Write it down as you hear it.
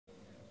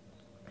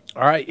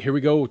All right, here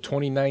we go.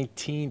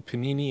 2019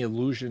 Panini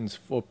Illusions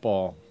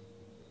Football.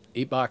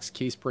 8-box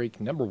case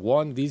break number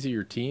 1. These are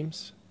your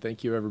teams.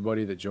 Thank you,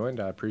 everybody that joined.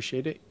 I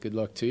appreciate it. Good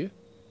luck to you.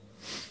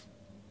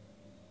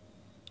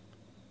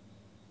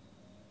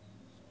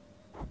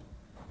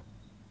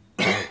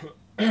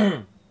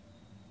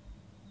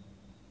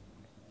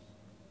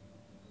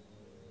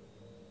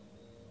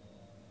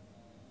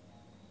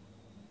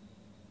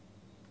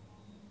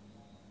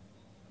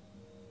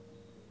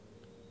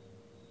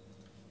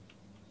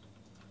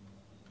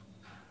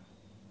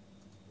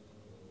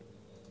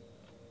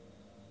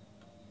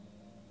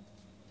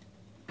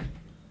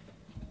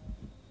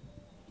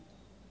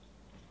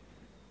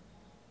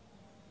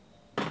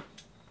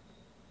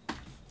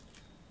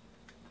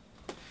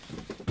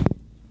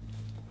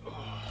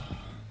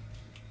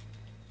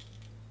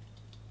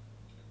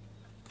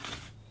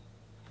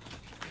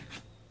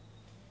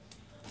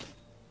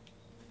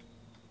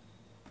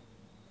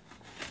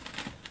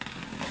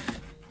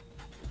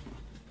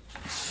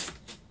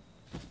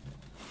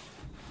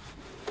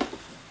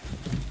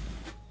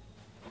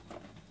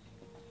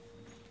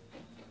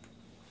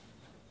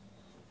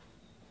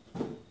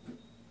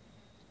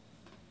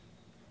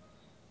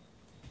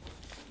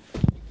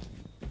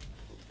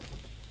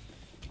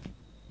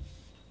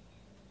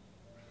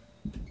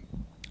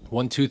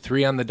 One, two,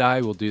 three on the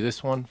die. We'll do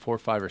this one. 4,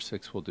 5, or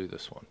 6. We'll do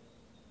this one.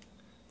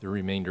 The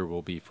remainder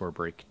will be for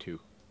break 2.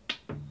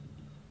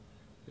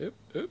 Yep.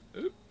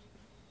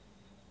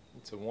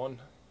 It's a 1.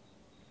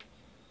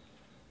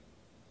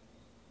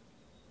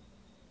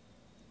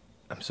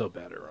 I'm so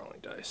bad at rolling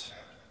dice.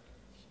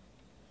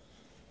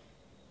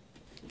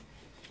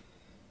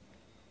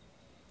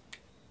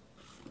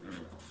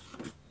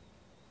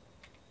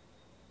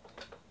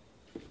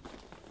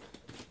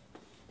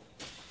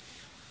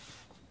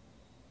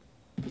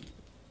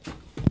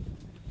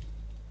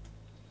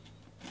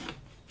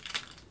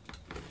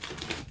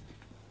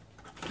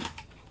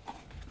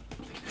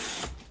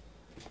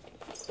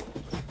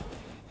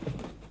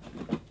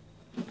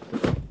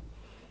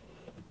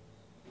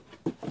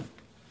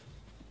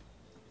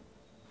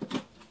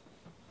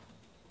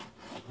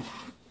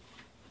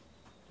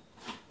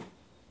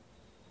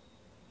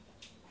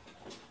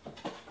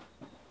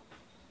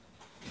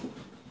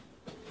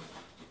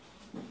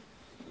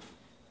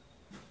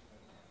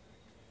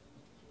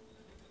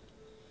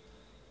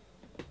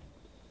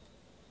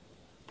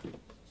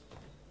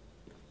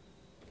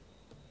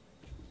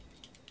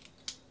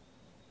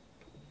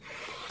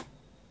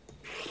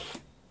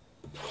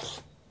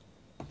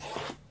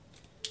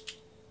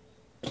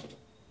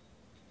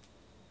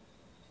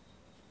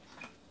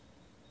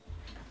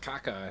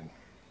 Cockeyed.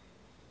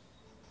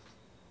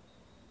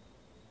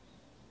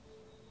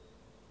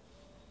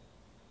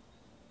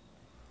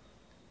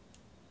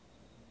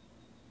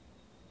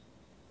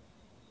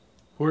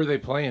 Who are they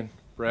playing,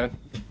 Brad?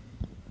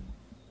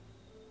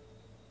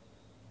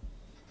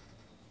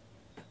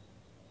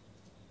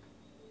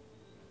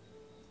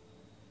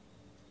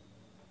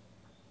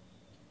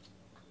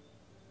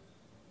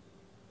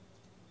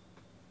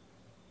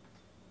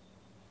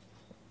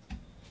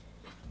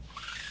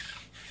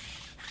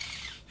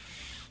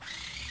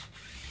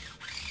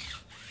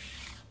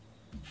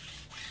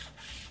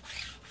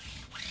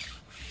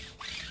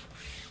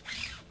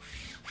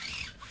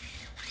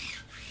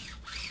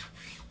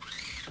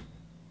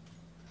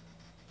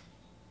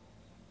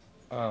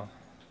 Oh.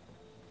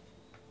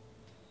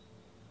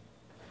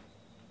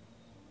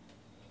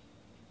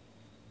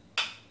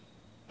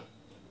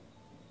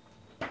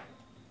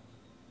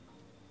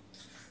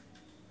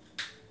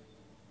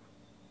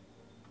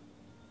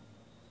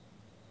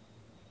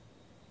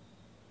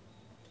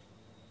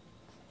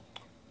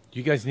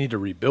 You guys need to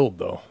rebuild,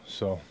 though,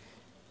 so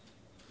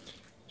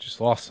just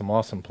lost some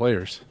awesome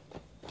players.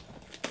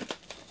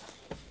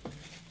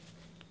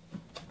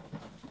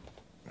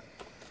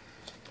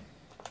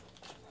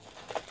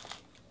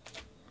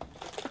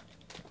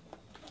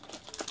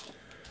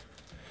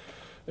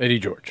 Eddie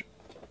George.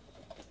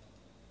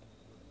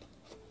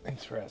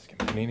 Thanks for asking,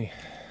 Panini.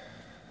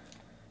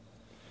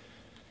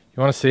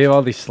 You want to save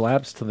all these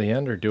slabs to the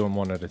end or do them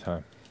one at a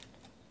time?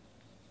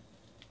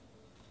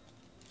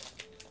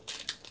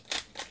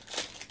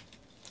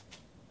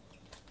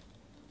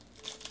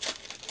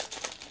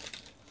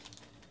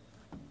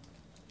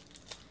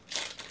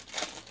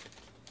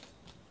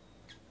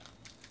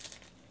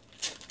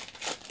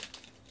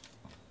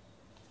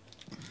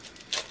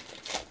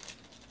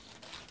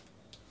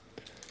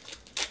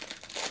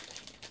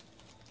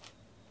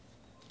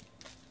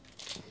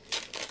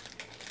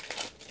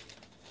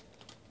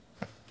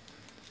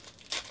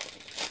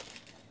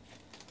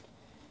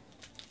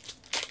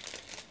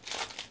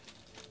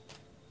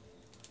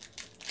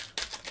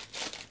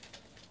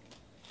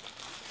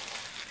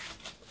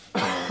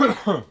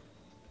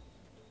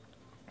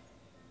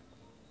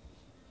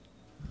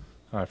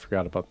 Oh, I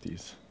forgot about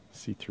these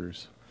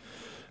see-throughs.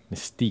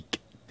 Mystique,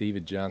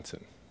 David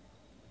Johnson.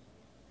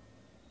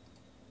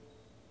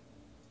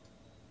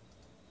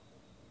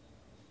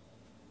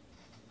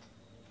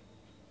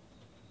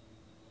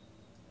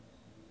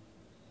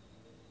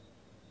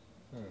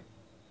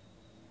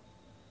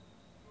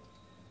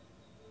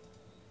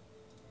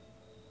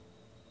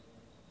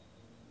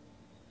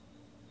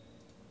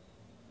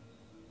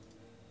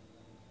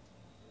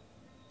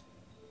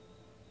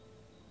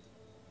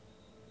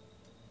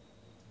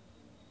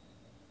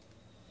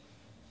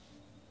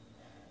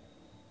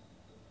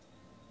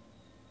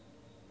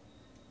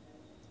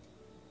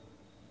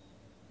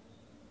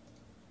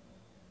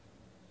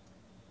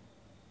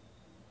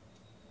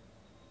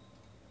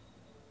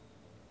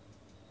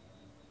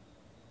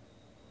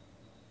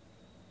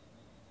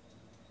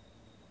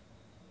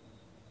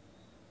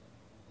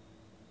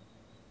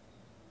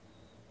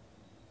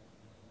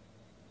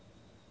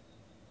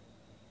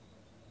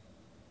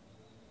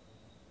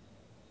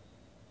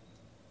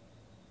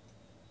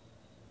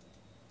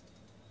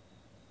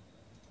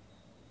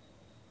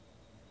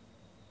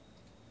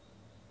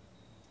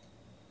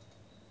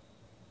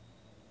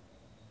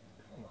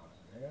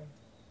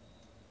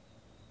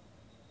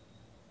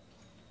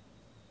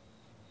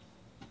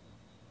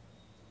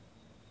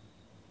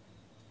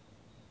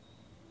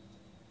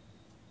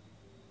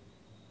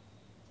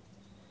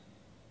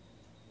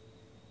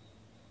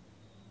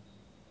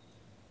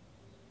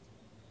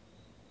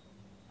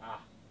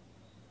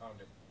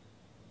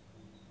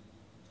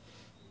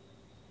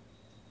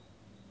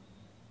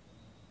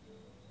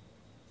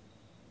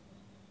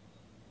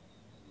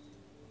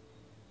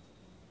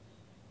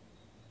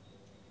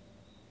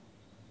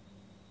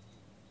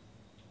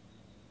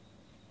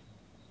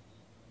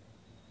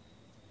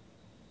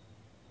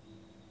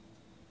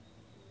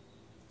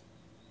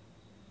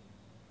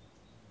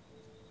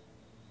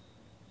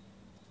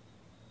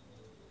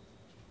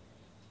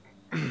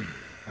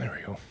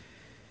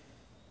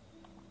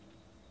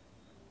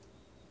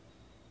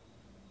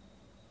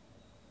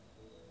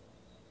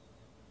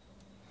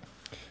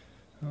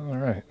 All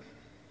right.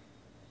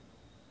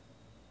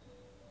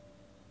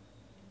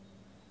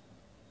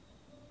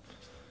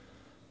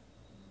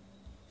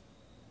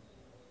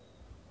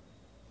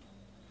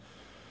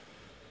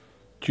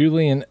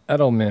 Julian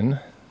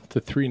Edelman to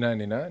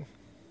 $3.99.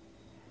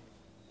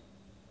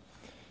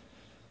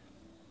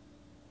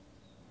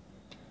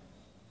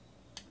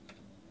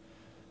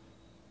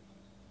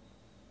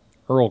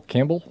 Earl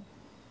Campbell,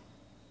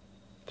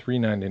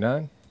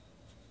 $3.99.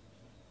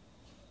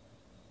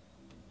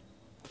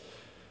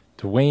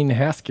 Dwayne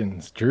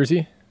Haskins,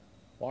 jersey.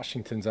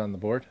 Washington's on the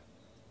board.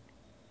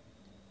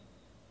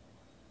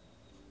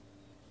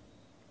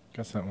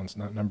 Guess that one's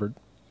not numbered.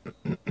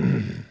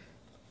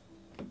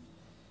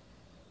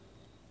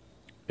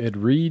 Ed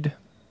Reed.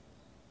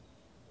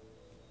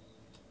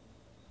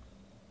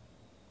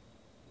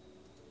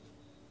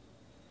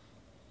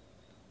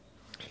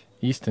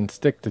 Easton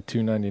Stick to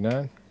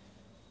 $2.99.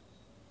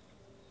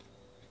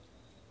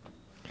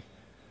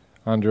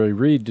 Andre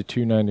Reed to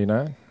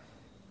 $2.99.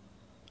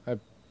 I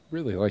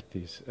really like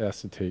these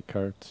acetate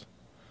cards.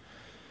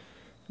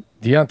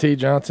 Deontay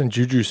Johnson,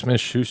 Juju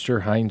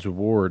Smith-Schuster, Hines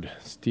Ward,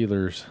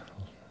 Steelers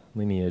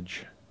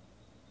lineage.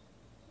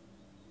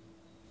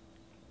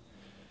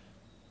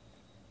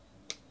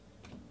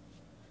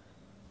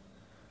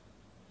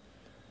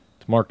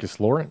 Marcus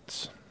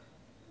Lawrence.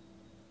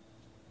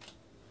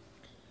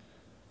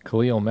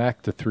 Khalil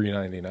Mack to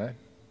 $3.99.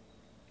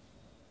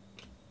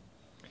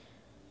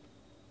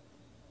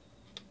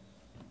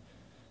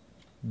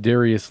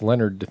 Darius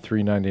Leonard to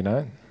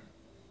 $3.99.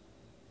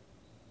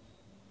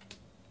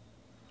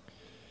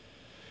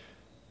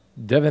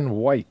 Devin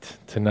White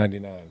to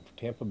 $99.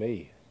 Tampa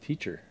Bay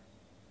teacher.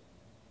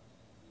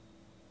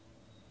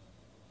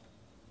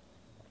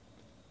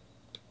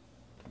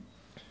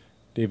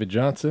 David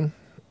Johnson.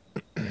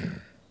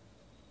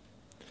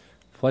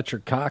 Fletcher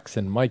Cox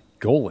and Mike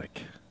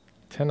Golick.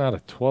 10 out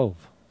of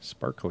 12.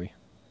 Sparkly.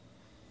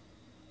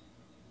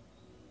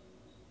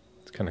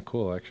 It's kind of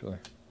cool, actually.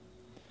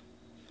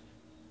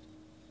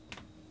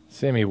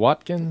 Sammy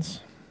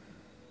Watkins.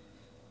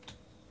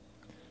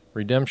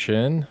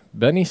 Redemption.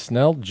 Benny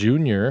Snell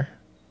Jr.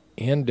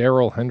 and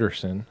Darrell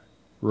Henderson.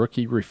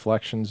 Rookie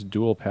Reflections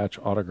Dual Patch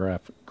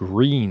Autograph.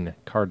 Green.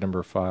 Card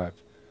number 5.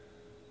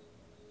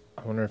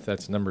 I wonder if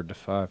that's numbered to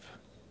 5.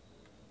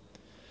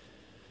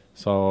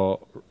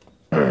 So,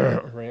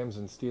 Rams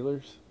and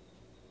Steelers.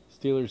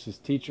 Steelers is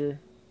teacher.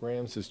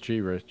 Rams is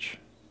G-Rich.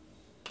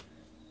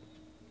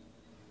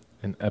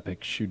 An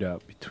epic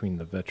shootout between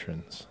the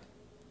veterans.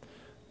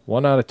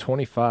 1 out of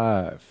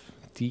 25.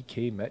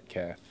 DK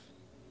Metcalf.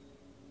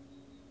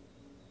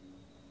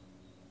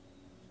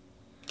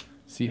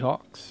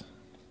 Seahawks.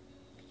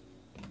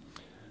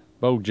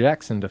 Bo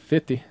Jackson to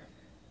 50.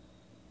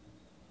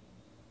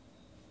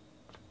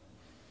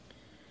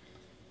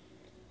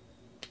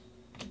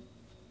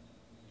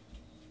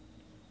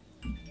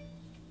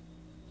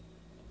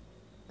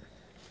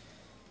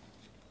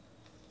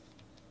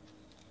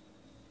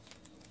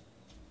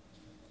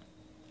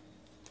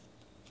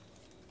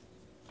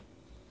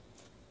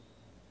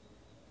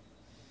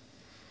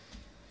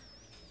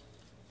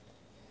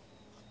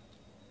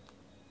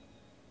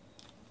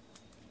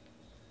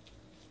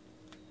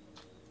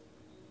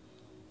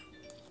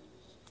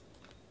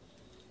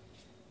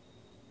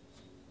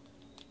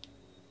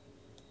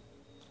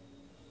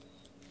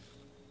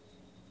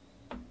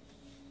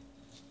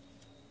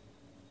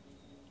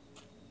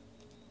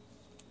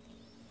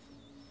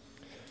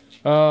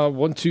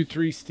 One, two,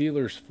 three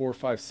Steelers, 4,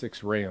 5,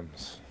 6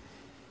 Rams.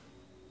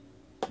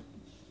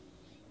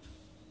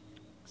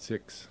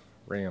 6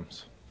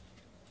 Rams.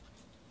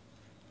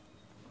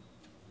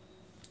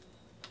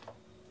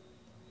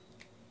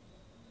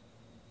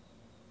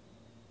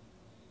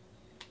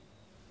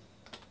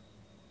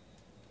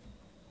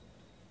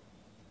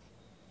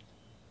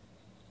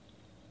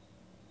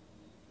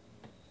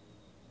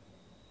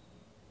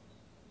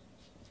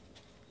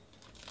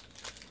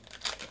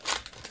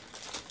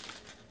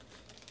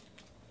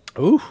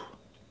 Ooh.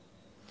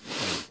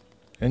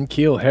 And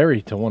Keel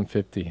Harry to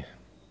 150.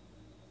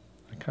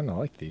 I kind of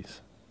like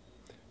these.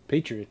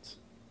 Patriots.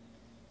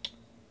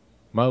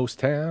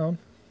 Mostown.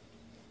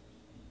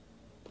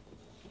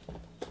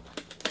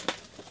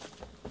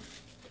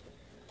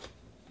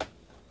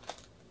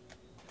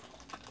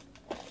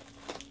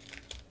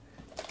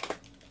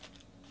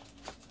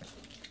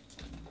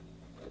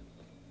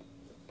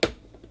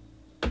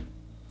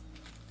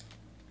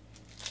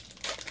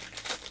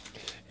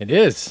 It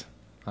is.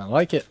 I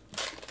like it.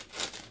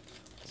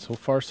 So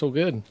far, so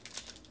good.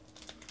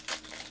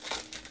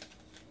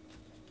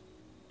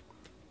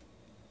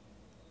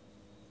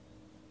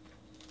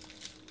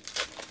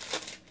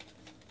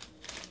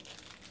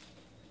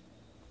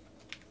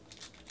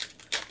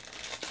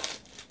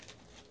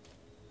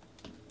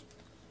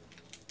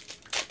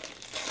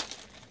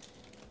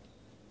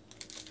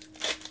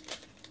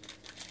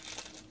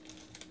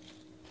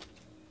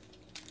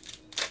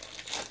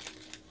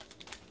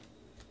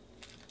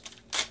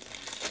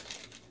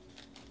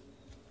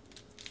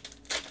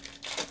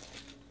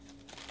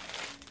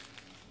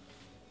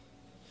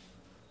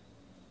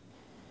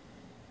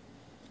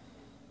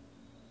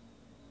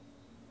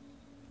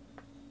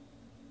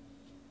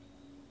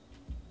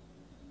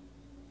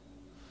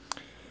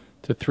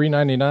 To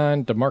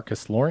 399,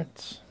 DeMarcus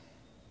Lawrence.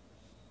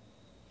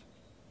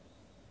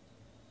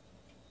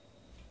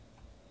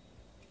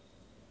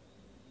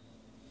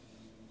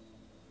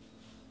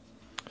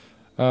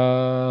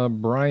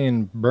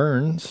 Brian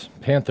Burns,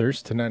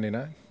 Panthers to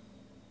 99.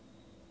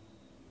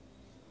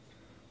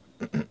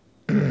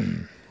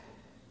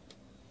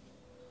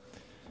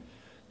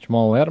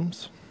 Jamal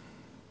Adams.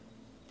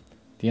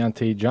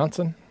 Deontay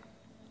Johnson,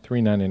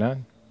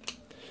 399.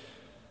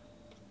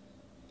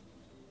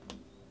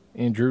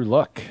 Andrew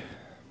Luck.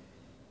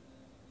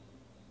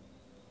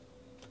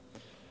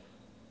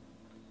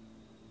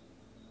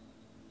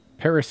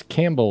 Paris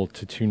Campbell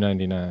to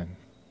 299.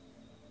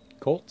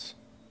 Colts.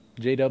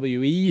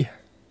 JWE.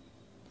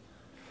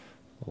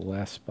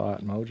 Last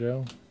spot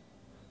mojo.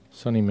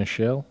 Sonny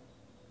Michel.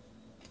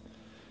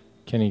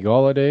 Kenny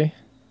Golladay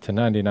to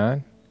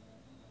 99.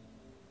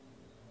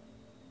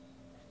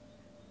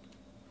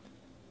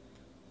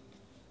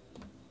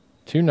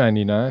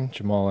 $2.99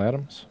 Jamal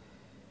Adams.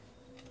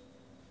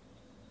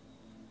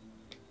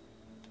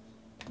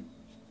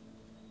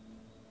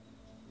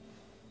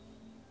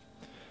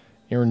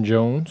 Aaron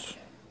Jones.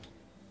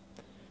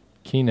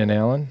 Keenan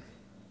Allen.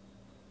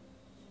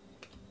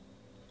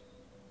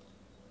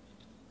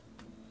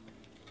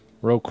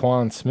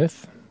 Roquan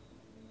Smith.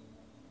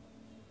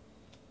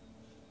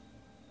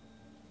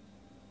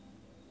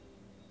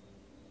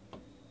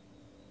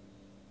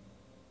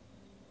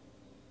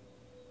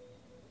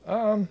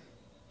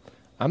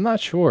 I'm not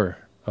sure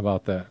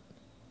about that.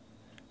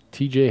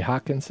 TJ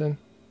Hawkinson,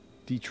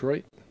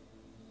 Detroit.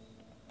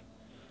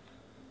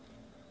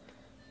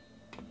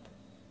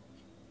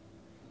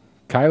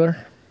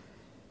 Kyler.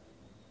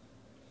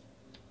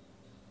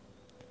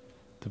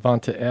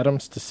 Devonta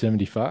Adams to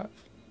 75.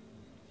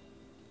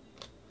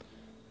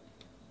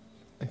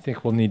 I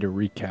think we'll need a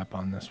recap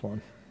on this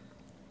one.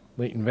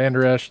 Leighton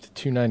Vander Esch to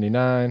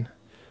 299.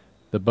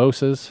 The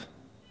Bosas,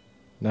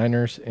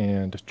 Niners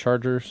and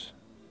Chargers.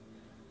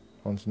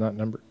 One's not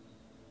numbered.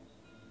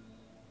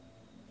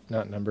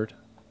 Not numbered.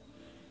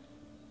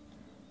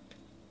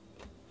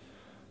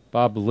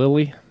 Bob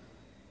Lilly.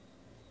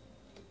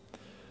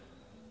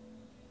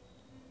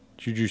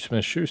 Juju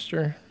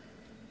Smith-Schuster.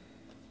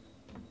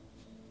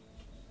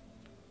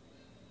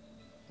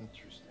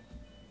 Interesting.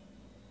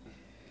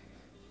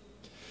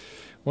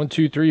 1,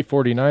 2, 3,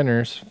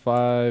 49ers.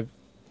 5.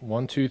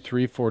 1, 2,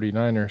 3,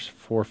 49ers.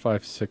 4,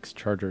 5, 6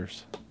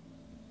 Chargers.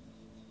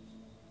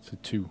 It's a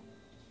 2.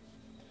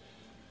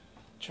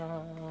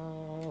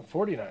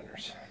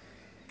 49ers.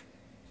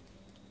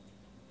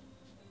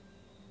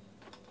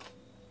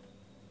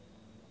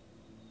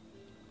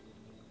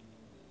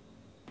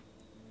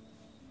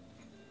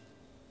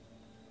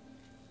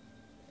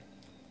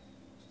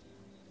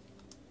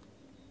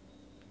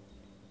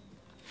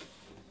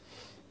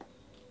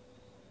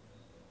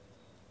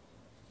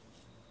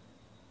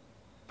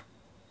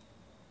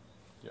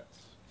 Yes,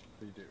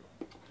 they do.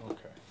 Okay.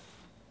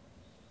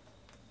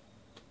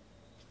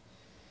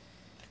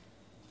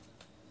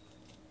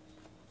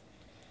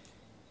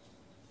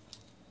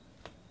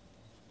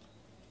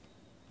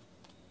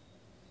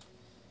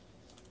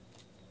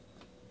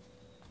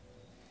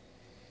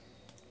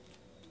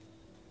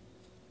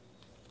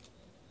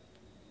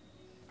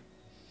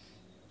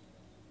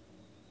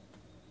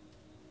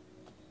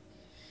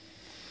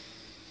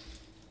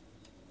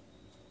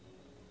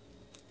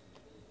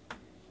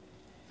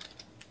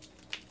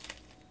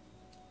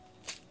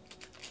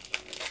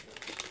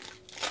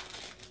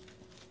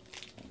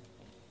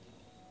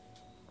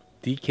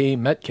 DK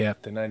Metcalf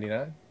to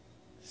 99.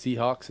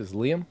 Seahawks is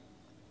Liam.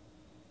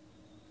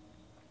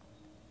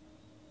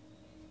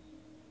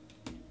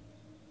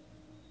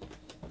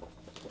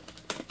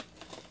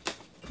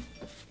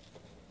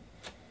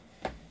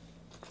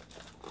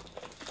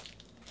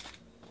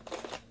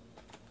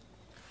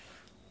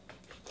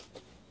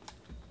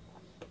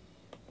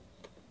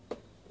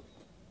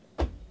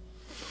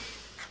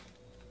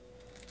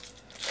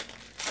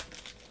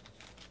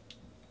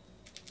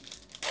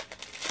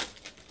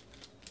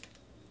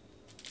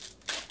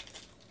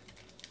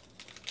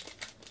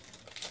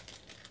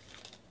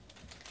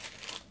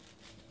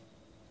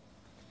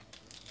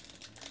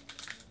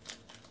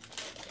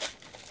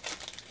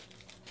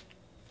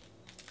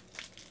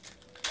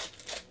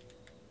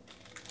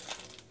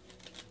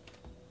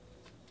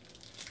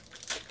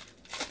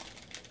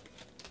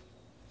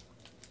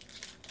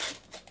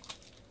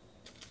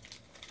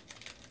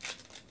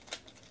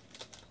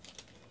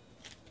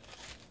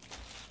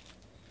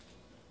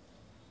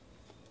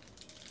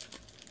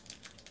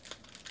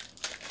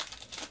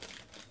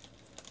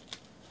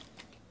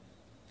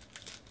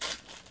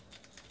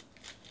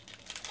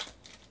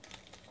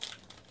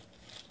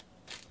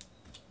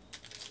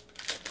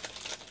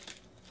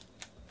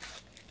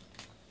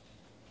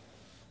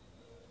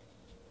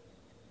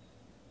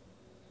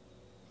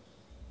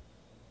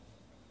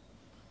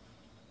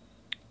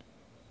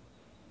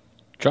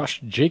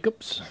 Josh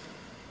Jacobs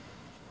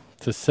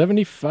to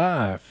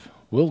 75.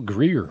 Will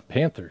Greer,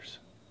 Panthers.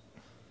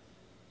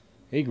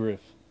 Hey, Griff.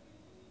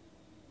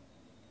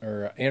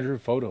 Or Andrew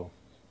Photo.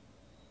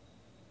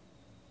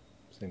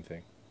 Same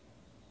thing.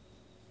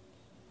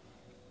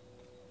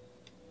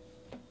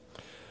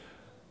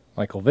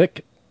 Michael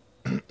Vick.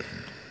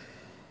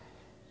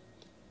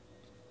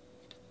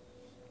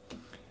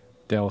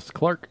 Dallas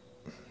Clark.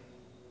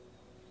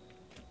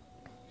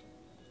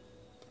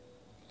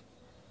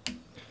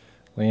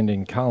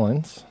 Landon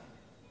Collins.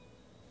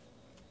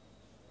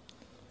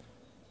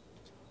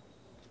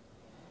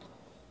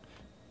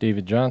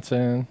 David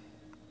Johnson.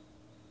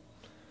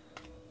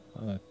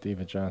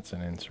 David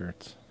Johnson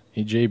inserts.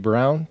 A.J.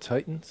 Brown,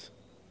 Titans.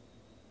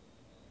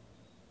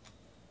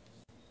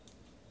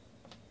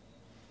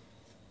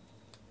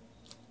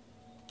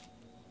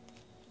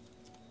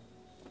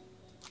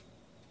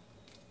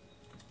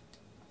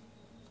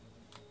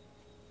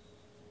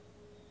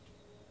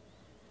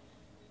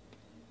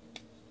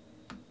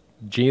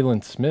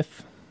 Jalen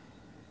Smith.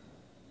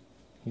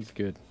 He's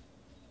good.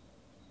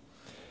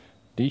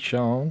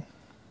 Deshaun.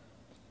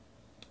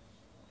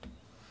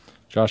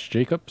 Josh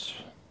Jacobs.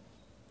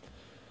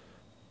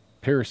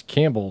 Paris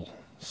Campbell.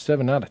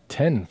 7 out of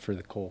 10 for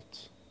the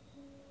Colts.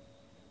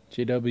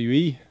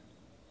 JWE.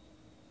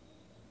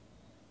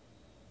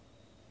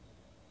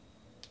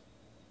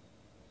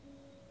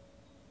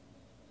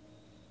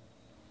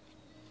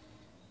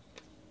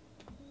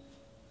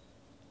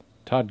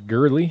 Todd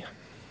Gurley.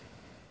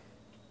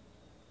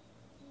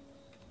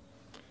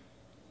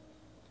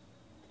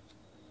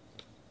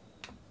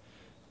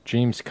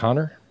 James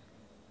Conner.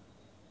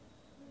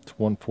 It's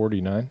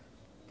 149.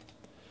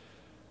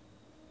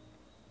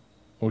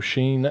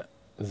 O'Shane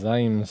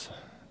Zimes,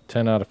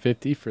 10 out of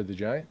 50 for the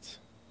Giants.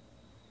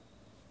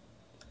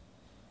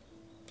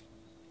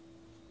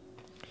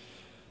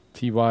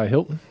 T.Y.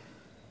 Hilton.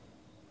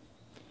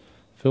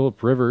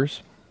 Phillip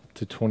Rivers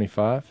to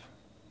 25.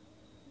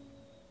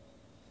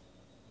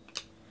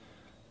 I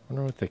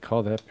wonder what they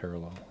call that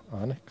parallel.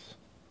 Onyx?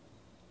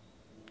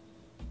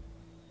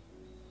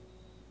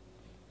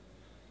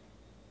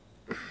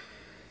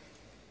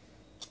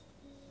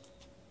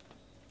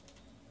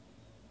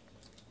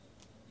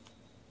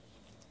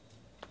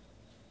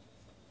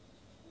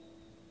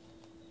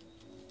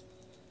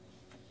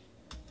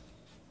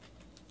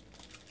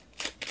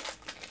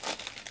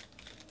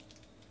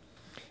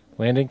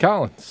 Landon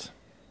Collins.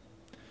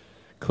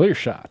 Clear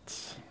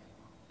shots.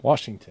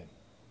 Washington.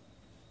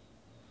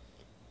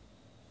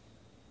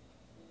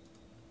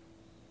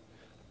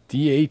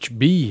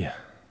 DHB.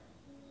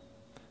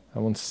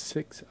 That one's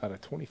 6 out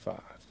of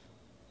 25.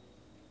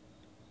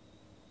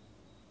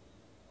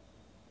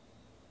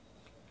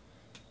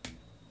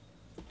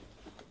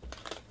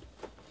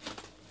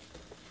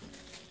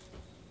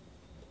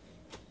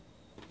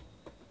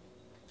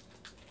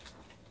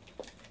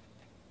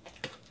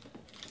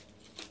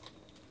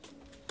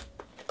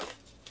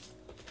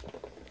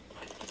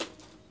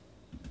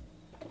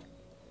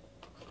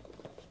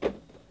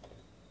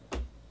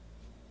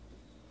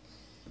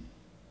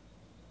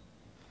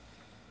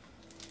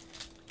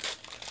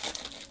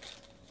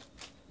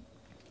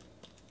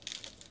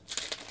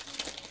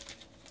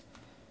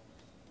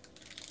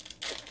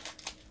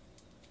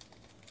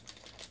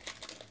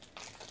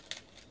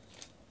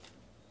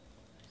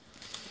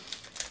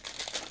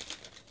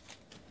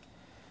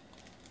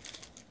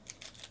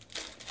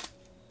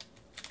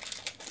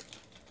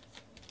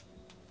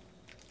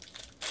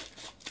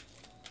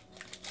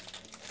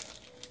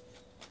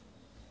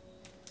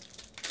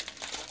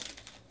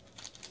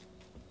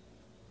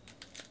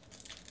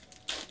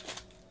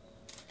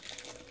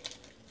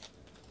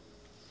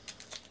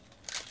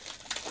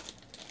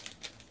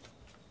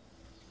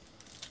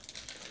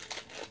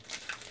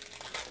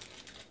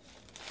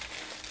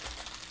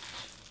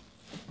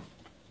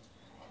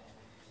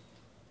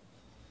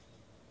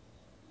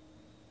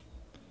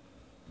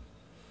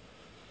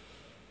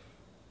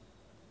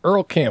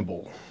 Earl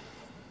Campbell.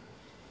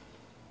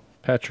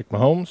 Patrick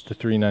Mahomes to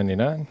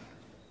 399.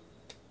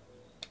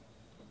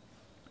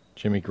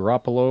 Jimmy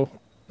Garoppolo.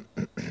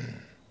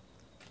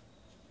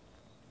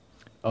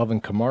 Alvin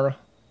Kamara.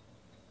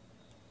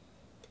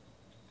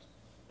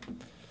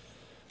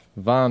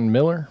 Von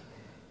Miller.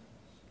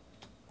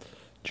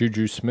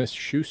 Juju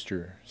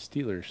Smith-Schuster,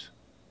 Steelers.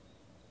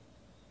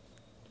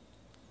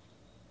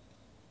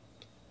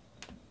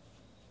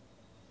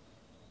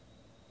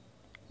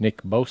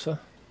 Nick Bosa.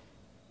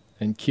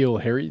 And Keel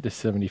Harry to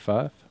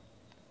 75.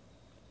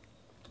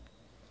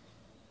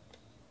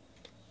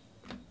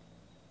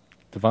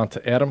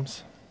 Devonta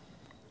Adams.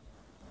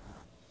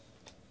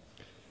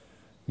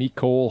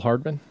 Mecole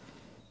Hardman.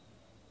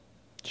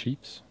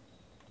 Chiefs.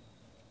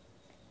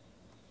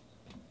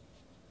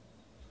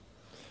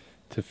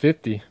 To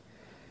 50.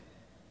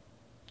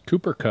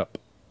 Cooper Kupp.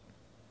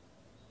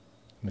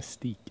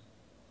 Mystique.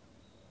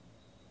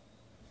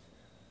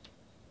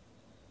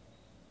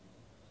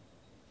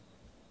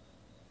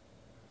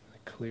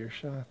 Clear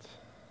shots.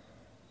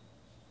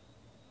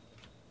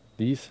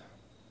 These.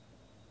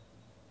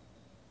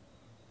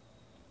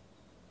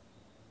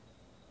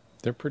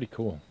 They're pretty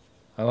cool.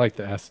 I like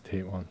the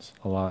acetate ones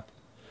a lot.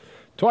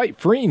 Dwight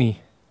Freeney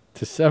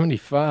to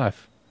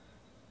 75.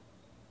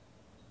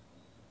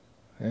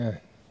 Yeah,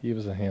 he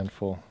was a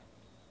handful.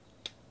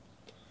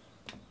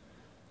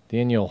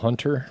 Daniel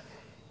Hunter.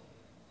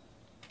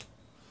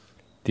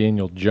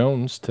 Daniel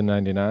Jones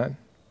 /99.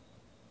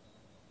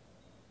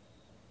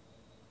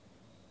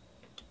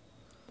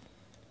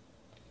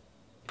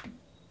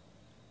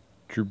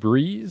 Drew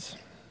Brees.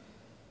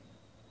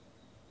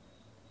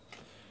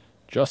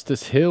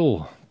 Justice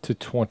Hill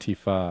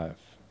 /25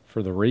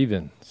 for the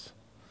Ravens.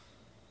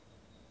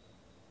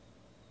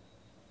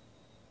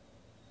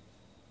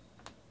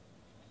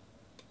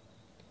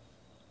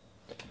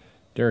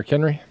 Derrick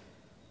Henry.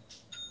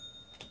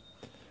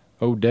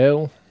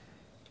 Odell.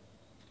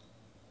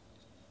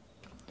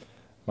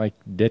 Mike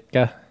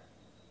Ditka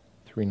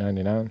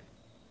 /399.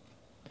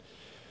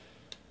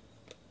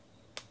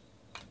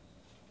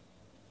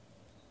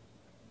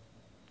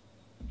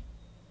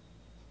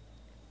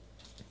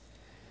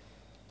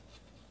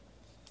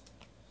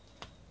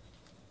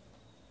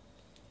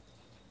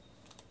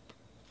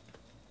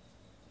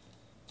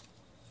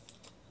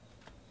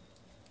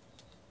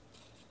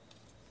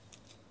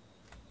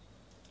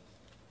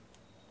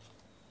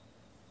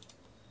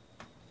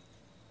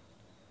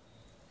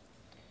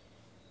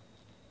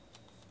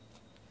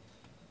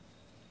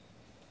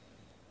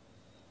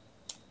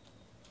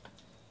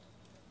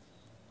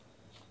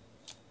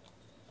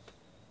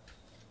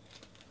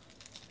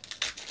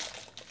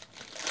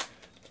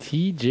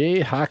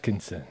 T.J.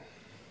 Hawkinson.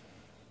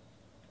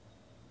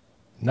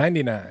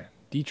 99,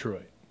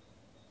 Detroit.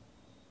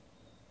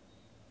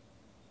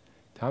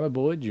 Tommy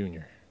Boyd Jr.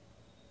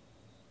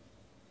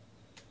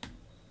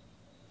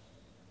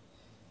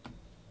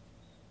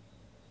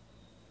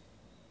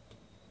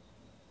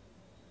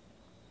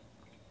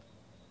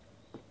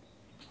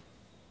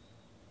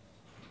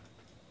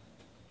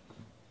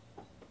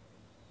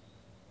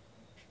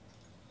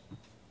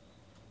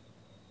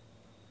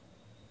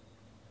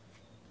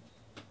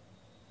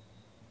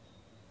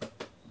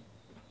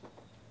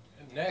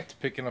 Next,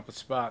 picking up a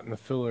spot in the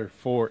filler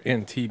for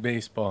NT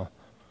Baseball.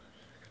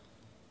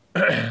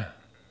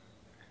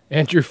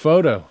 Andrew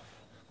Photo.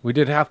 We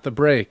did half the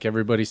break.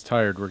 Everybody's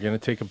tired. We're going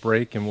to take a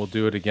break, and we'll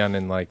do it again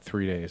in like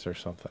 3 days or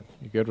something.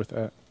 You good with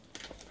that?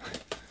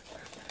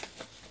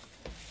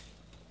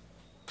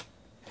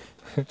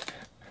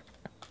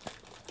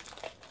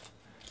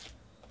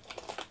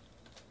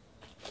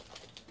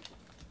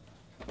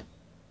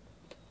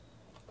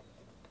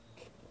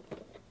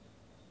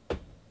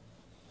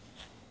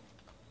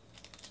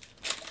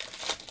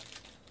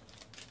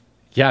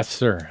 Yes,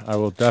 sir. I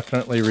will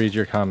definitely read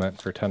your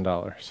comment for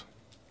 $10.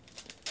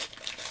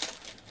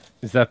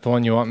 Is that the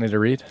one you want me to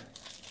read?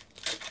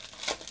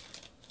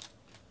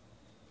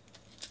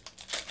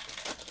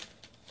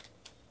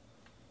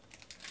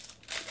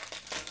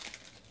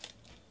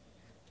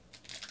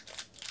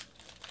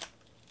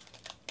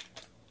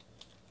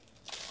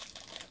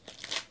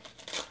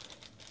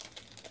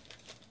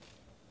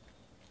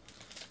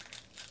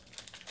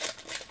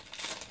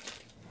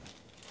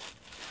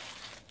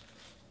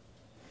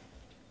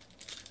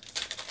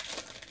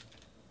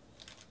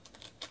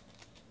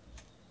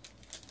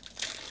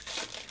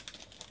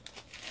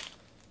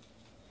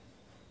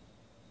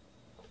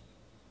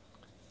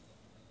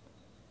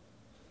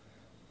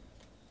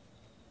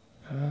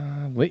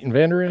 Leighton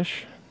Vander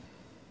Esch.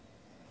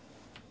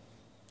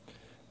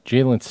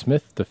 Jalen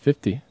Smith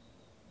 /50.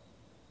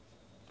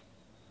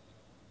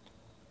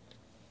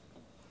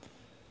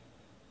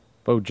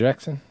 Bo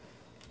Jackson.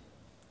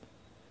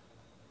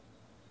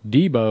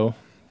 Debo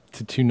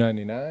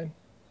 /299.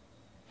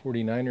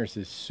 49ers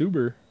is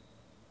Suber.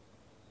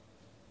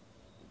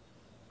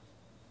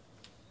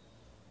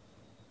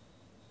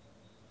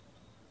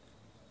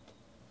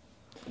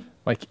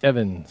 Mike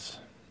Evans.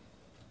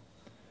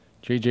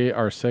 J.J.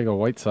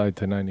 Arcega-Whiteside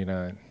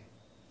 /99.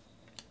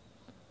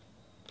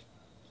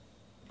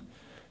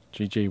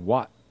 J.J.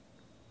 Watt.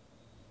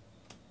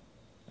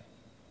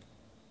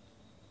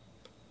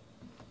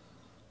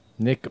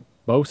 Nick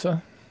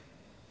Bosa.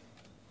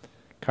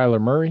 Kyler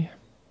Murray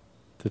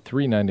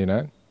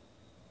 /399.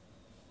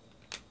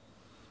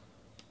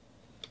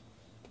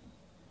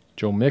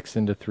 Joe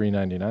Mixon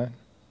 /399.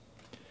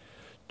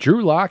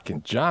 Drew Lock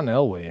and John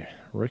Elway,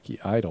 rookie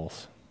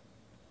idols.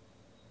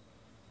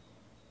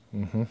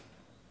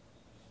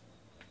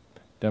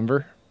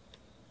 Denver.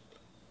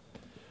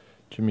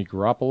 Jimmy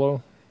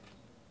Garoppolo.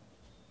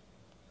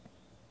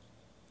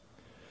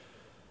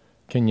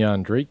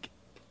 Kenyon Drake.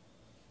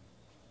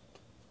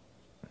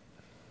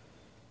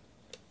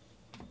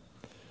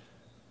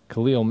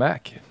 Khalil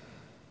Mack.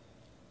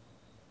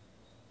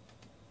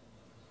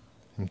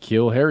 And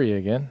Keel Harry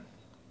again.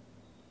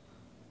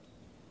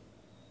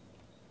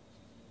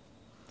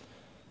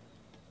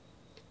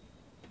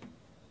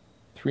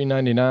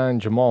 $3.99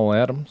 Jamal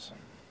Adams.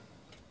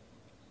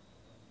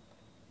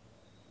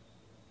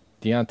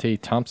 Deontay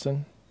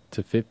Thompson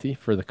 /50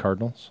 for the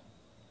Cardinals.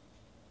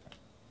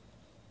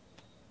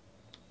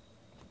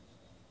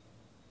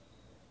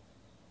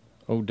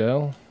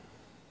 Odell.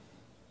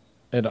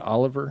 Ed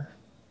Oliver.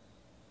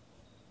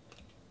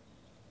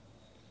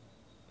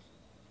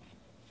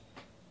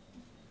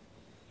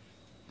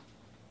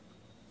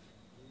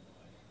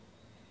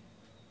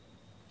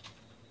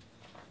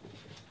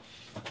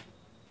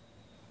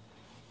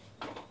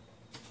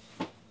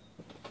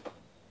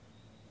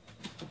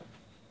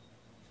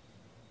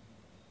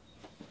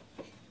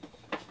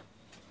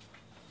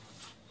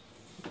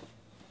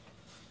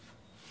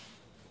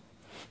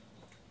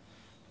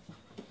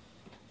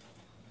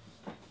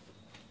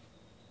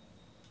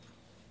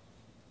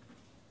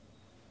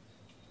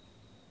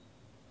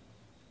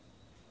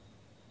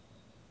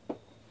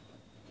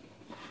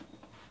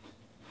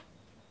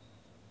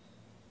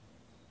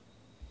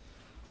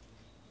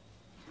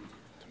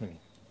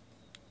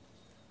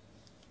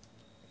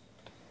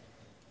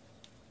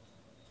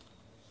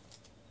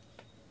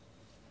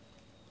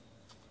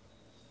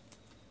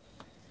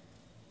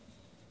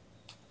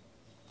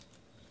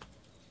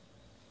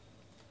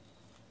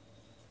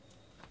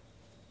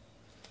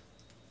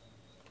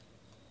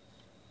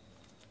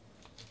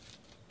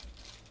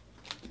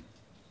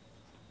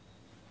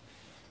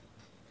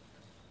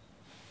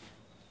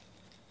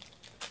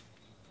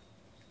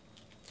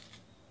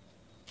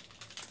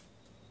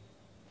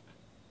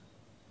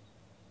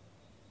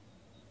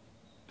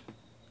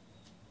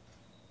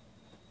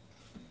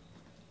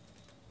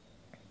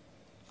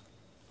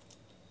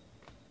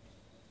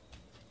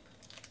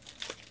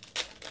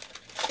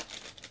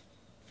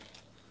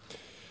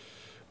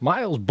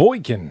 Miles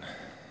Boykin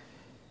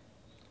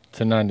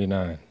to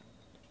 99.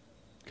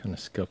 Kind of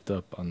scuffed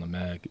up on the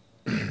mag.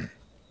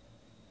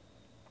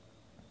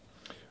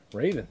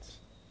 Ravens.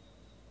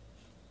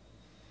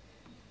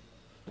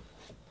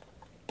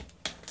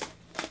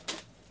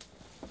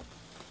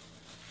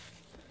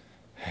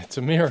 It's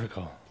a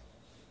miracle.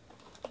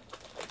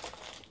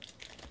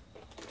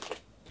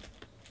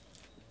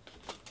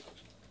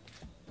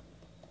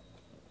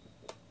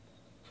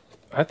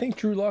 I think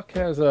Drew Lock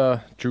has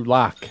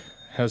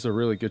a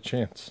really good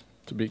chance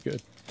to be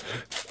good.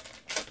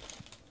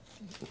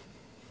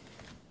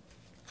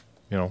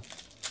 You know,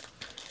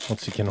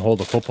 once he can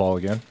hold a football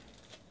again.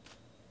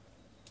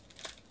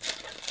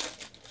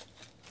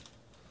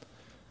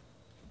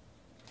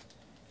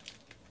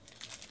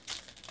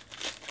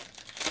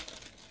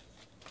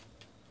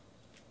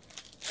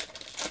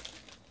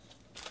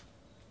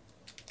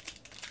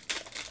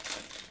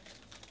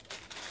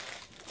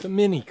 The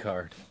mini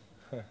card.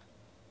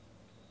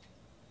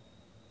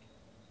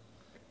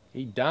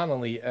 A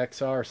Donnelly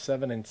XR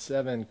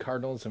 7-7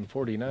 Cardinals and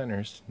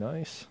 49ers.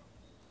 Nice.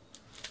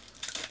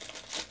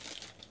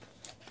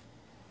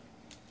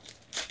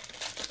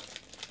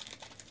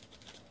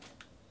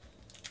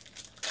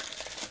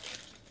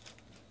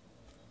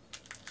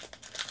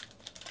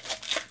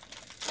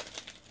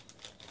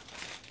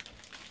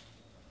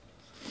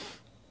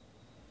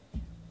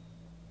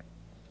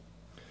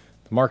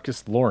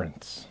 Marcus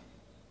Lawrence.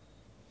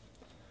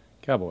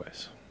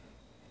 Cowboys.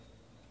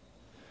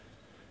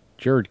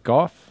 Jared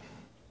Goff.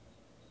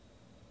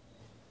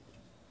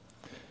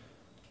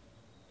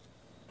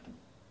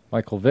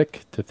 Michael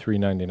Vick to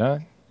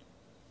 399.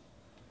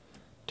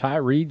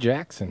 Tyree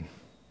Jackson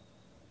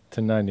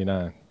to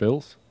 99.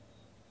 Bills.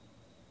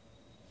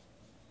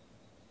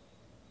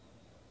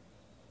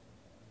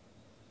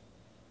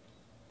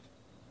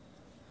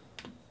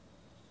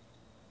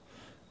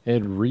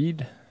 Ed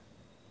Reed.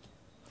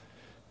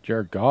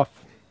 Jared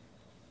Goff.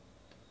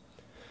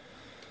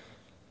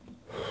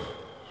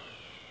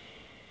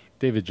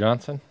 David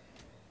Johnson.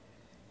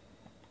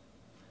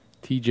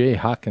 TJ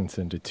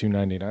Hawkinson to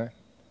 299.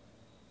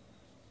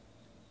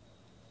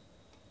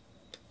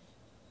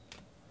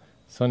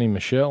 Sonny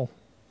Michel.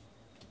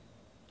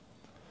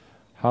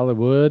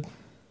 Hollywood.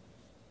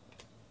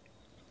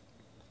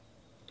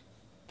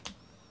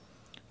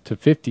 To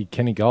 50,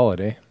 Kenny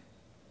Golladay.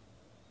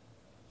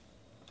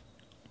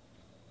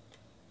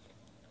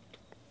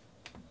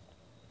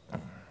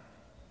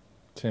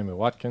 Sammy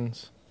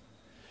Watkins.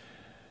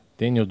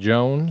 Daniel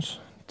Jones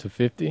to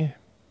 50.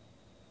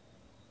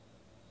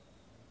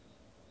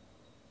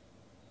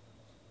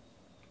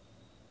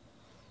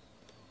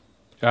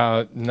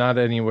 Not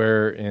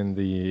anywhere in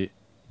the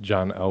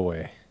John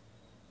Elway.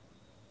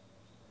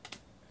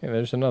 Hey,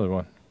 there's another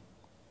one.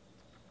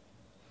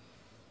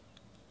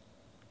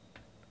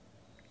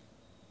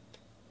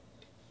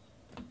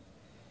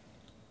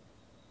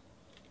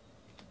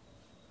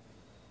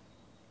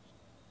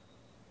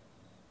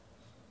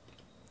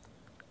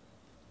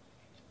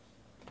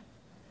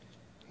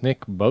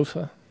 Nick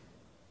Bosa.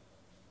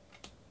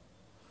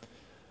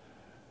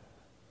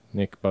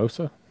 Nick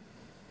Bosa.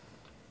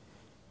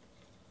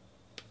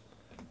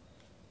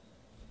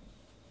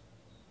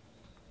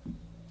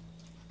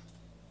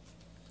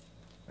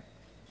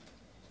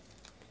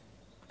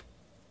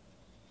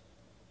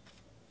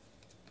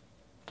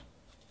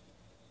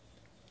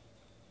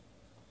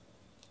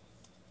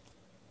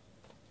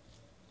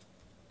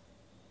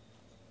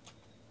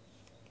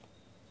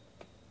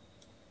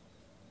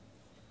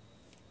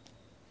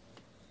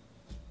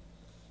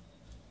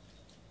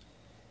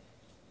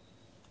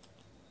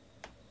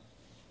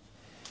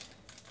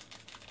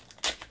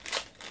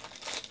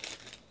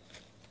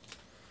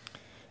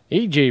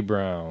 A.J.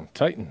 Brown,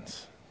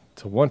 Titans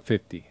to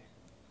 150.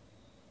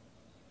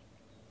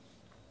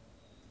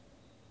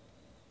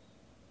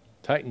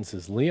 Titans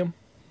is Liam.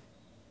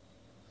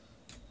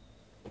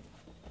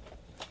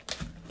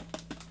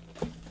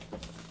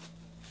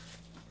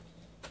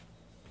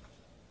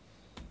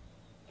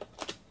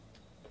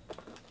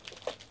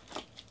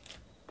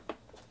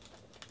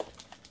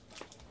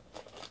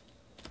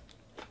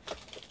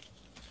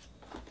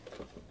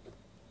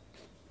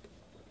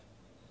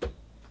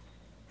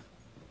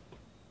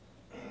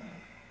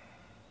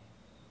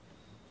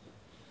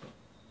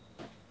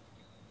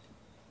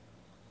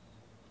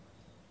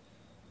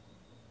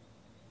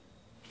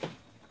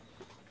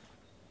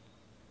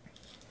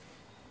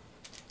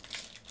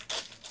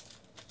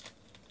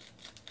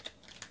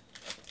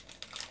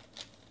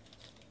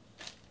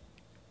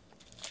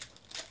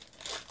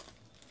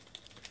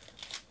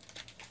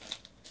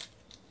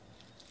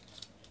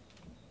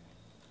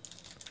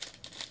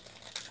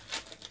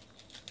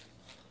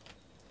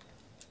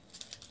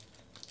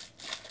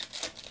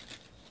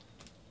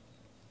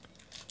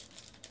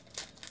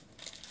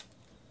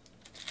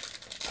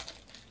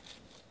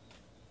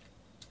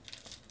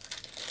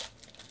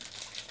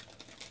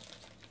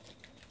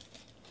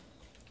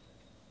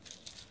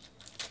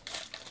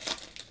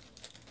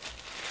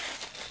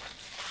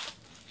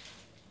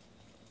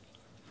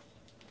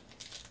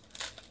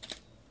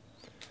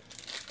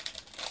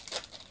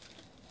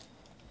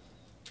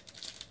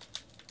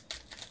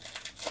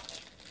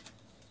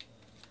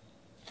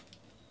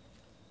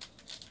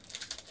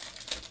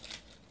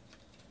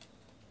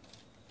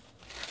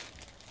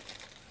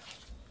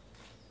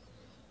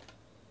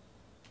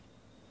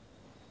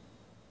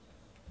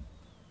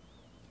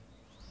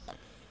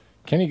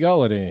 Kenny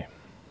Galladay.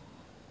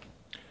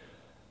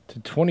 To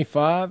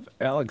 25,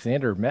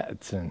 Alexander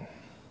Mattson.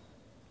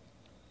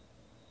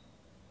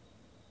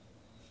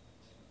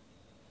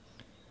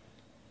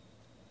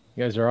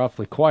 You guys are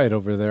awfully quiet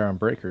over there on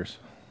breakers.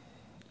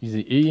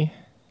 Easy E,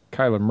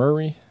 Kyler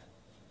Murray,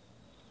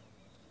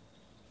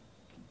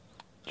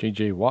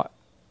 J.J. Watt,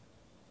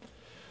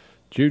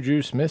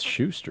 Juju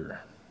Smith-Schuster,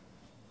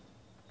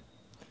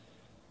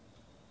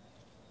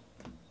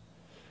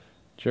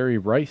 Jerry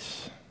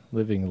Rice,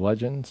 Living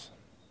Legends,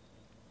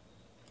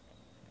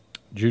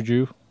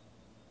 Juju,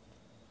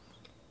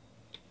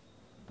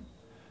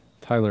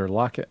 Tyler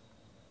Lockett,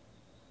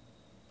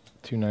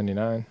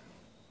 $2.99,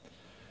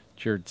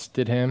 Jared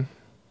Stidham,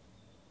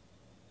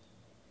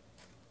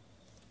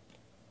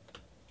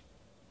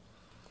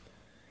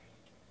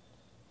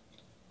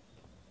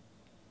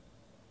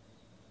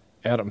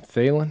 Adam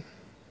Thielen.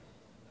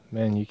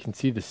 Man, you can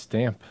see the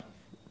stamp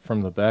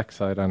from the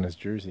backside on his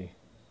jersey.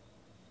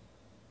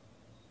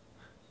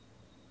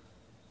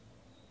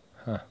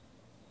 Huh.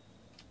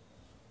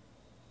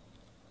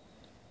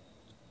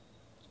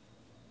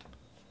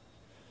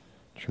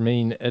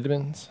 Tremaine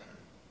Edmonds.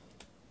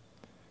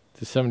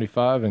 To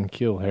 75, and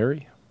Keel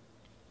Harry.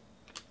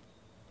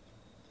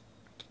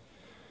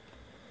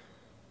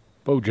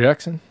 Bo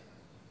Jackson.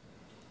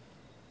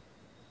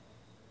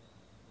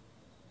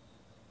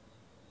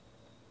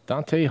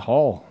 Dante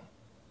Hall,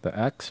 the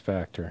X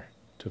Factor,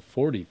 to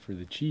 40 for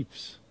the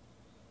Chiefs.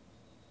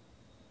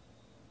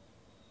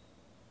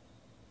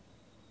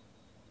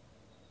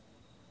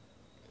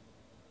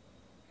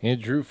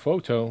 Andrew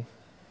Photo.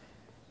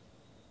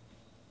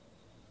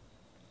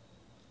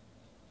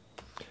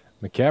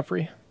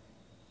 McCaffrey.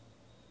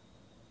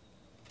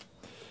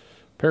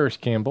 Paris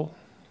Campbell.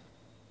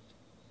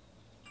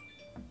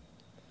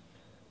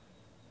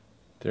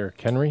 Derrick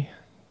Henry.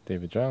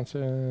 David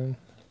Johnson.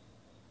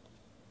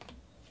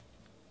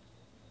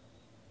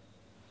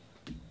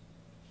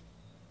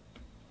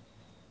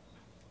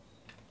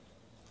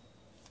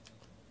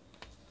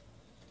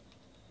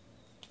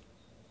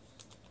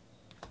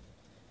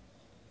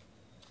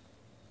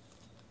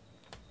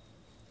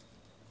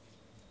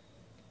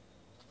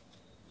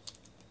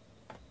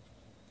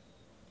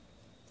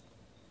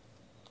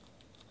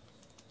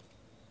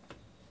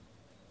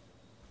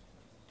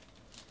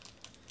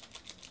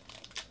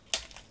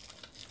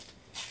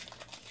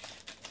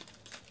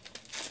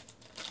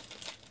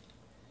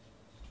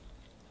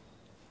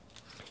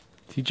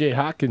 TJ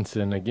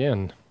Hawkinson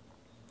again.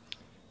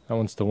 That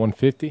one's to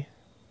 150.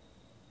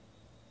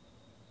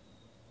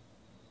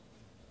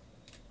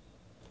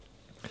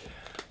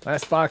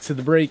 Last box of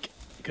the break.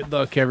 Good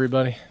luck,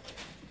 everybody.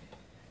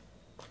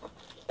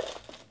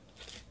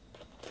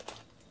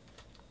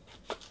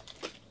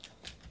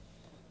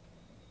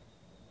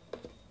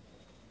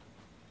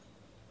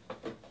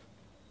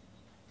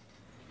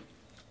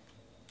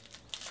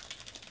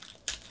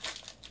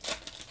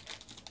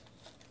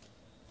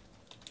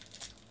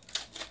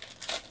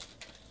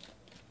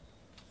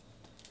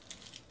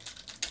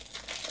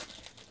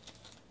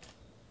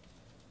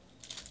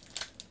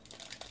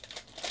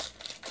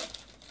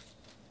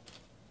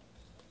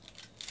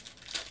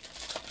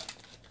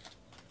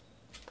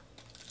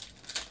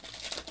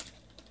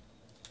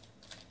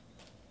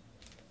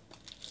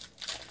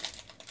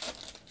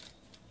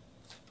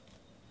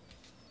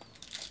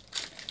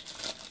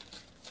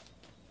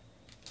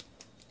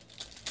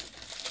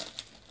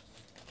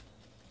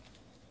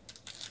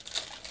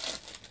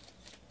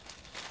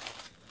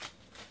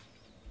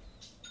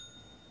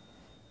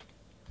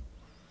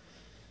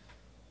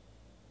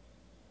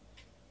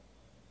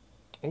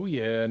 Oh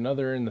yeah,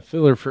 another in the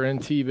filler for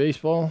NT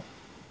Baseball.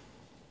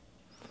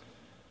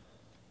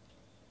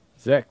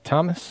 Zach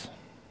Thomas.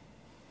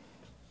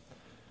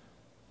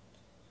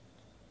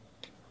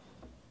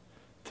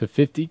 To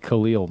 50,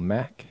 Khalil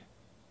Mack.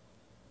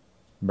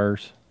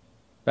 Bears.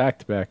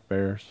 Back-to-back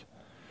Bears.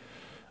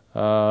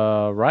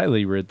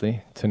 Riley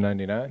Ridley to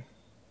 99.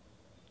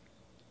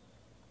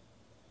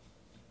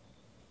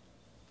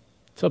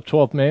 What's up,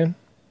 12th man?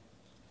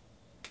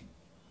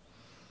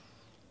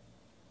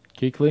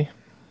 Keekly.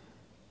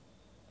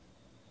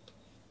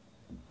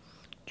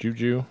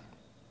 Juju.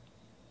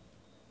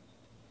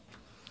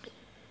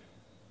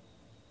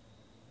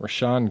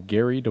 Rashawn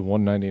Gary to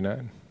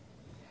 199.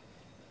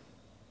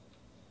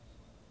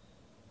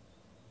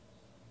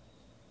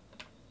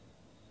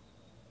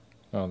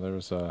 Oh, there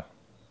was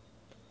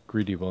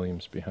Greedy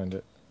Williams behind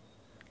it.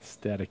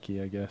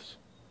 Staticky, I guess.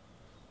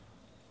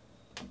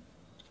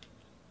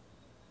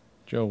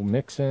 Joe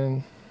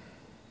Mixon.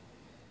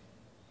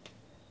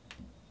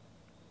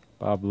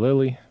 Bob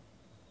Lilly.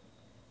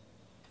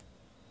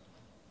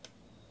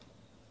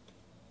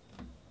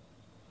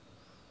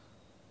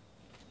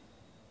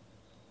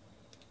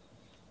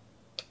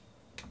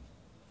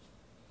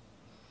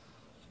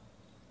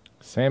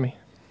 Sammy.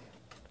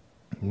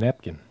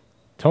 Napkin.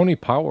 Tony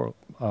Pollard.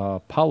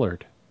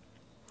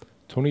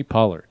 Tony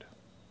Pollard.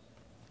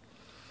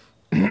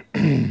 To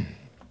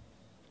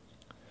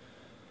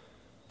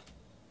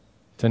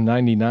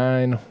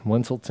 99,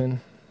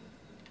 Wenselton.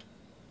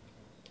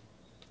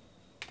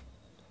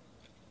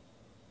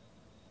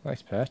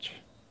 Nice patch.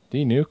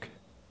 D-Nuke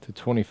to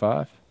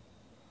 25.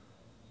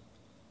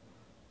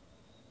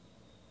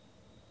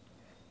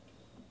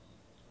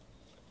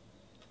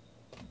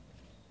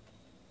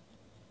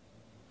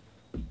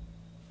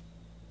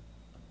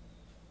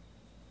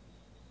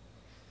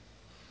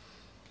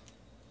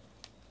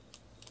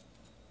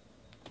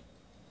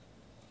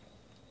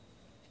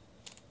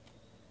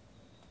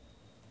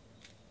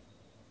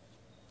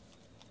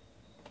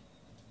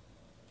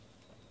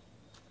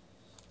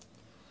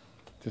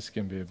 This is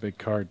going to be a big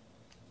card.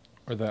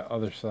 Or that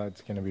other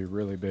side's going to be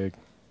really big.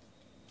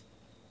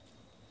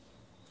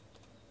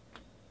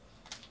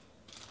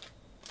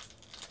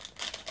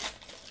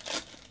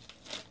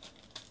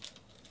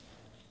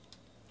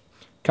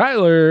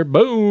 Kyler,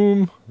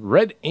 boom.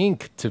 Red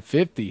ink to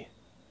 50.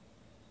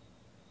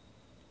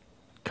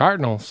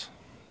 Cardinals.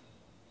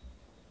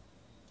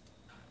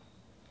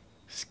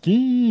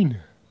 Skeen.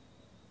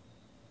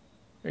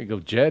 There you go,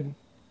 Jed.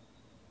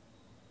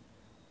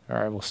 All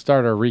right, we'll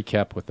start our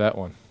recap with that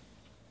one.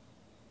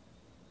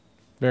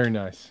 Very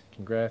nice.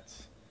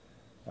 Congrats.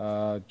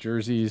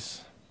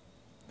 Jerseys.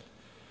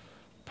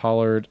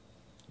 Pollard.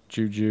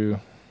 Juju.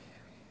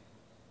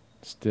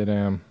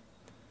 Stidham.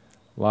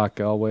 Locke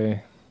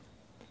Elway.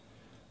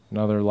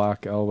 Another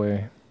Locke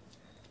Elway.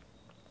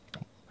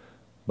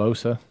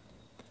 Bosa.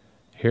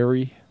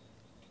 Harry.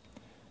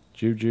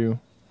 Juju.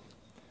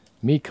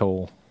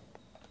 Mecole.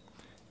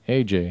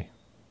 AJ.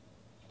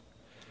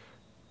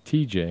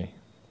 TJ.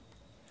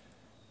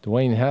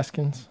 Dwayne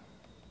Haskins.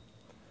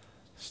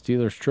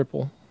 Steelers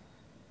triple.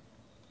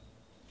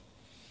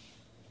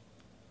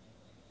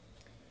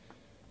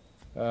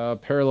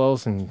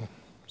 Parallels and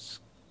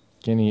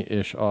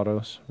skinny-ish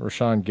autos.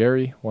 Rashawn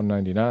Gary,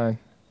 199.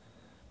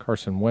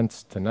 Carson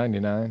Wentz to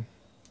 99.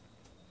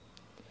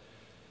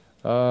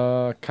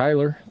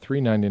 Kyler,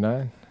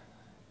 399.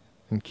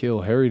 And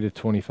Kill Harry to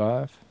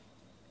 25.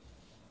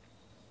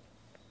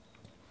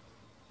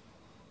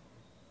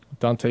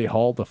 Dante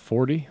Hall to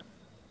 40.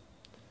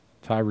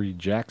 Tyree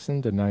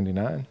Jackson to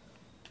 99.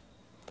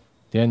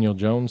 Daniel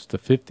Jones to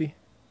 50.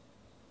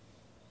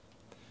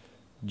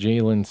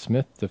 Jalen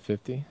Smith to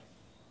 50.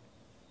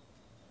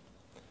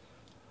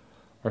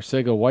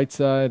 Arcega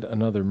Whiteside,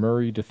 another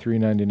Murray to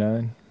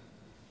 399.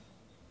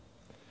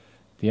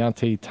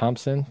 Deontay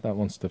Thompson, that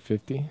one's to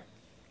 50.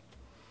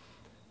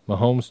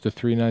 Mahomes to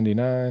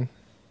 399.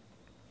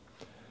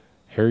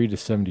 Harry to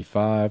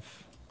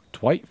 75.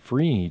 Dwight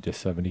Freeney to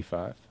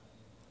 75.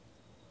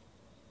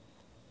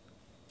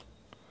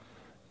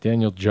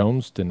 Daniel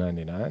Jones to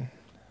 99.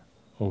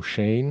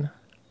 O'Shane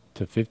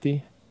to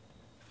 50.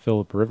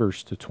 Phillip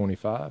Rivers to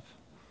 25.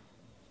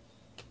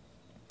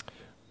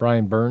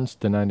 Brian Burns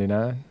to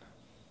 99.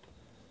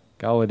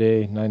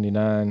 Galladay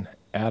 99.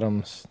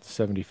 Adams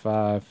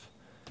 75.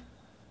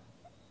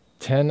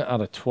 10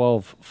 out of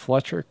 12.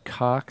 Fletcher,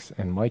 Cox,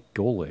 and Mike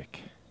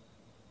Golick.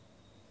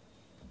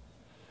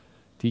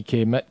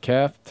 DK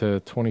Metcalf to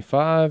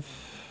 25.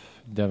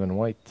 Devin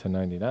White to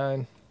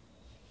 99.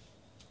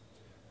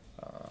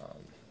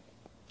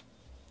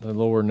 The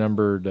lower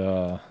numbered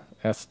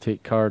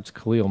acetate cards,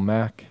 Khalil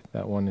Mack,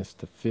 that one is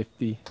to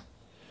 50.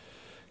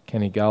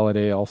 Kenny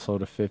Galladay also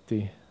to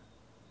 50.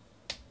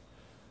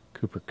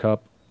 Cooper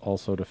Kupp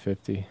also to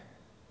 50.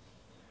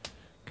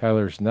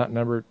 Kyler's not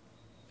numbered.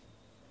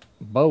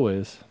 Bo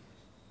is.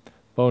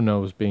 Bo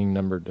knows being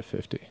numbered to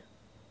 50.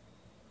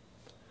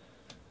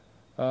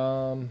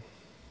 Had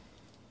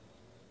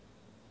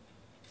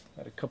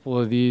a couple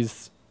of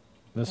these.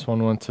 This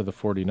one went to the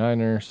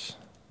 49ers.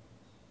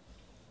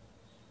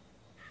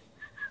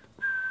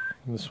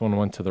 This one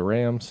went to the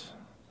Rams.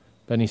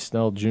 Benny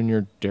Snell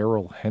Jr.,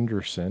 Darrell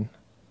Henderson.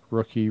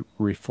 Rookie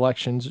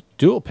Reflections.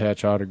 Dual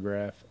patch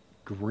autograph.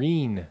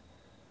 Green.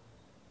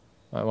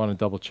 I want to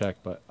double check,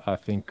 but I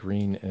think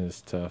green is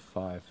to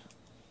 5.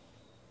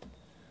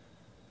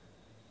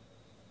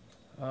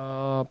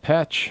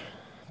 Patch.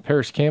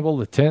 Paris Campbell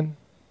to 10.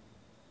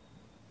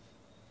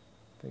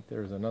 I think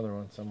there's another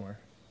one somewhere.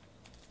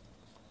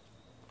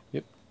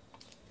 Yep.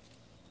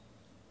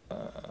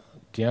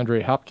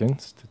 DeAndre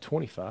Hopkins to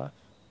 25.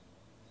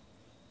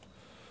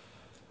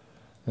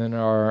 Then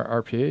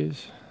our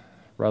RPAs,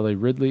 Riley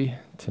Ridley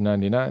to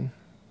 99.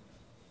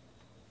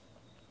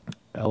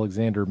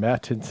 Alexander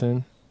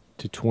Mattinson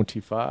to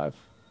 25.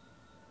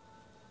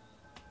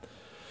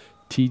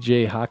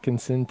 TJ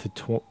Hawkinson to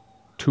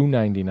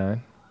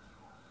 299.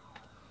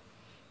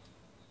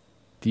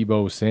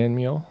 Debo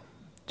Samuel,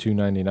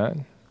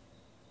 299.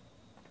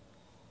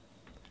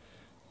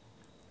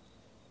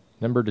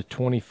 Number to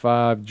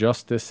 25,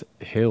 Justice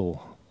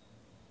Hill.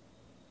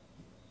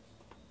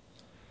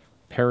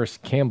 Paris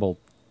Campbell,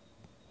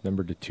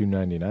 number to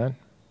 299.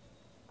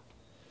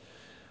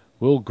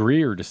 Will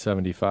Greer to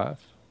 75.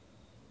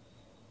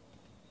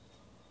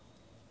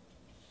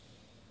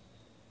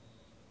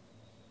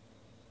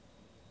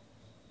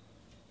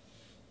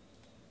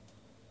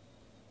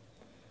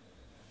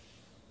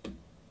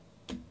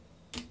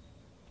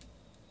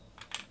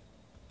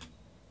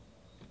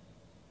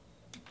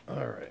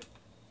 All right.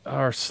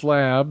 Our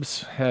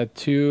slabs had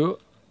 2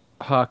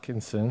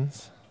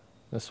 Hawkinsons.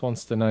 This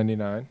one's to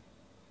 99.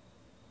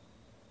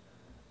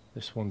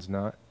 This one's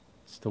not.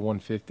 It's to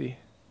 150.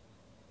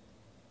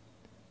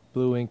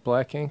 Blue ink,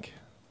 black ink.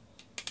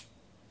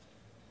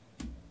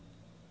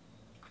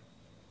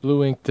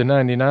 Blue ink to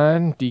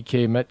 99,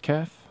 DK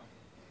Metcalf.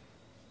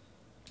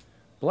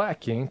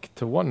 Black ink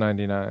to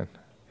 199,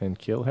 and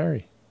Kill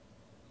Harry.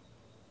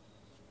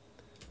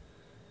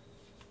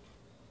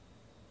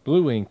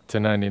 Blue ink to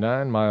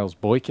 99, Miles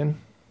Boykin.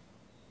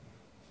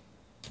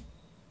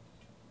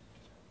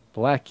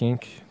 Black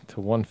ink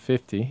to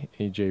 150,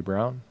 AJ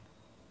Brown.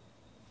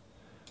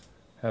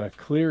 Had a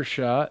clear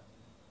shot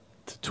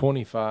to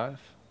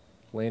 25,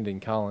 Landon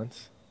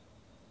Collins.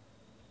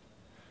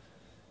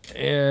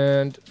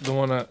 And the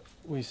one that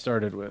we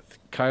started with,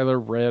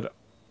 Kyler red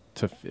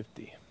to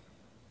 50.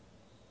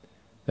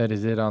 That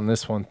is it on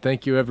this one.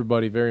 Thank you,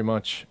 everybody, very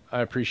much.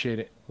 I appreciate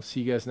it. We'll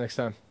see you guys next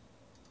time.